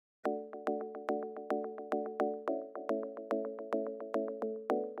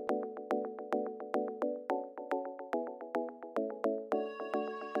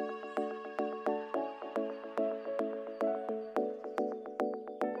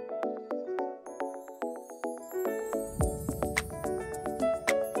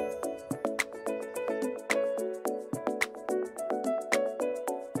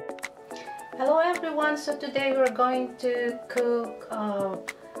everyone, so today we're going to cook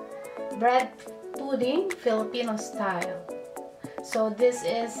bread pudding Filipino style. So this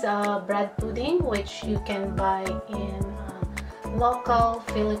is bread pudding which you can buy in local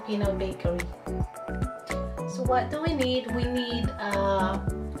Filipino bakery. So what do we need? We need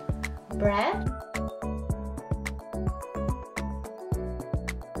bread,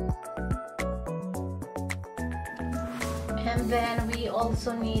 and then we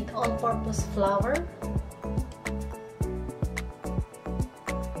also need all-purpose flour,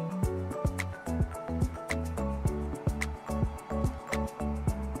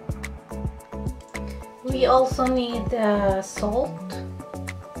 we also need salt,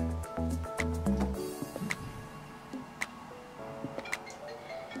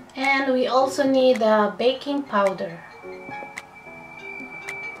 and we also need baking powder.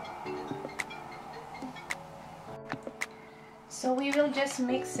 So we will just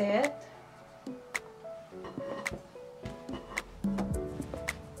mix it.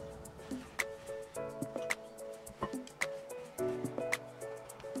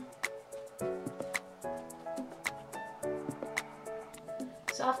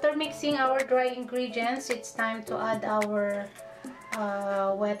 So after mixing our dry ingredients, it's time to add our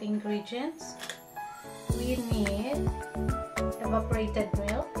wet ingredients. We need evaporated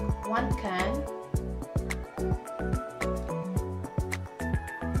milk, 1 can.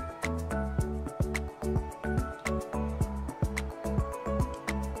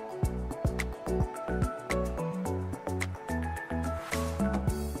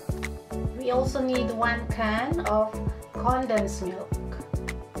 We also need 1 can of condensed milk.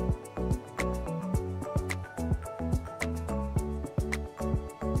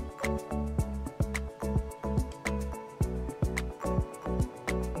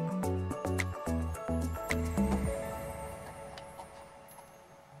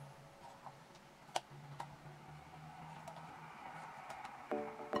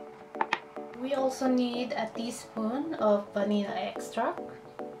 We also need a teaspoon of vanilla extract.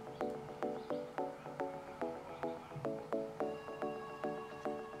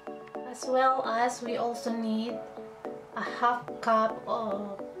 As well as we also need a half cup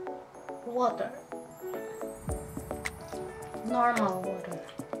of water, normal water.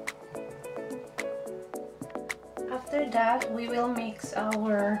 After that, we will mix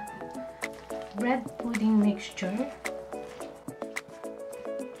our bread pudding mixture.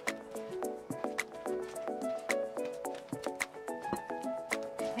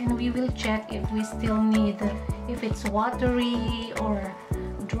 And we will check if we still need, if it's watery or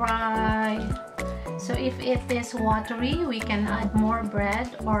dry. So if it is watery, we can add more bread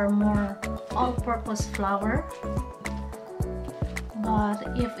or more all-purpose flour. But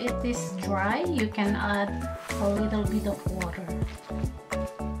if it is dry, you can add a little bit of water.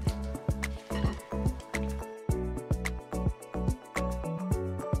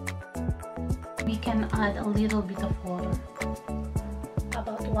 We can add a little bit of water,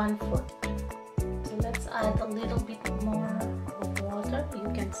 about 1/4. So let's add a little bit more of water. You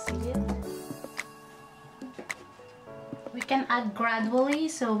can see it. We can add gradually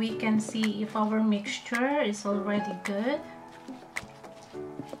so we can see if our mixture is already good.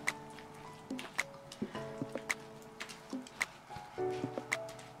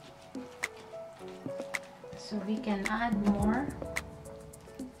 So we can add more.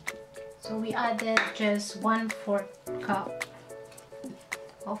 So we added just 1/4 cup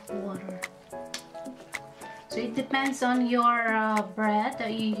of water. So it depends on your bread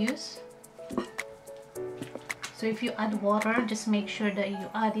that you use. So if you add water, just make sure that you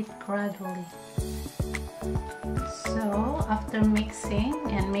add it gradually. So after mixing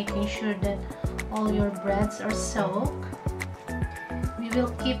and making sure that all your breads are soaked, we will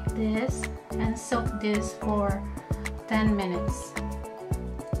keep this and soak this for 10 minutes.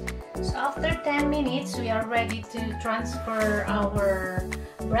 So after 10 minutes, we are ready to transfer our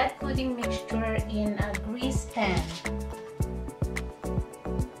bread pudding mixture in a greased pan.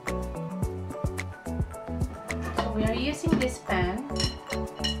 So we are using this pan.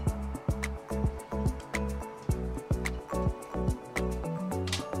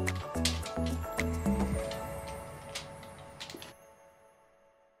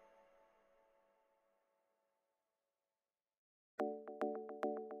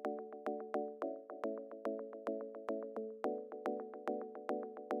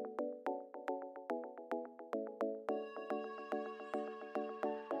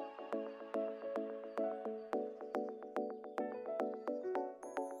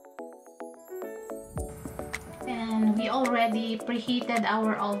 And we already preheated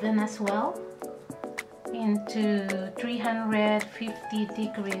our oven as well into 350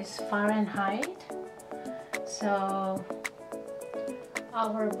 degrees Fahrenheit. So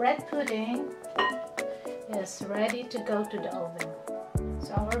our bread pudding is ready to go to the oven.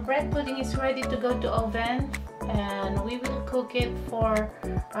 So our bread pudding is ready to go to oven, and we will cook it for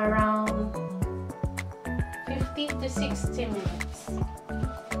around 50 to 60 minutes.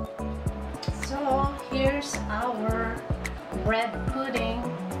 So here's our bread pudding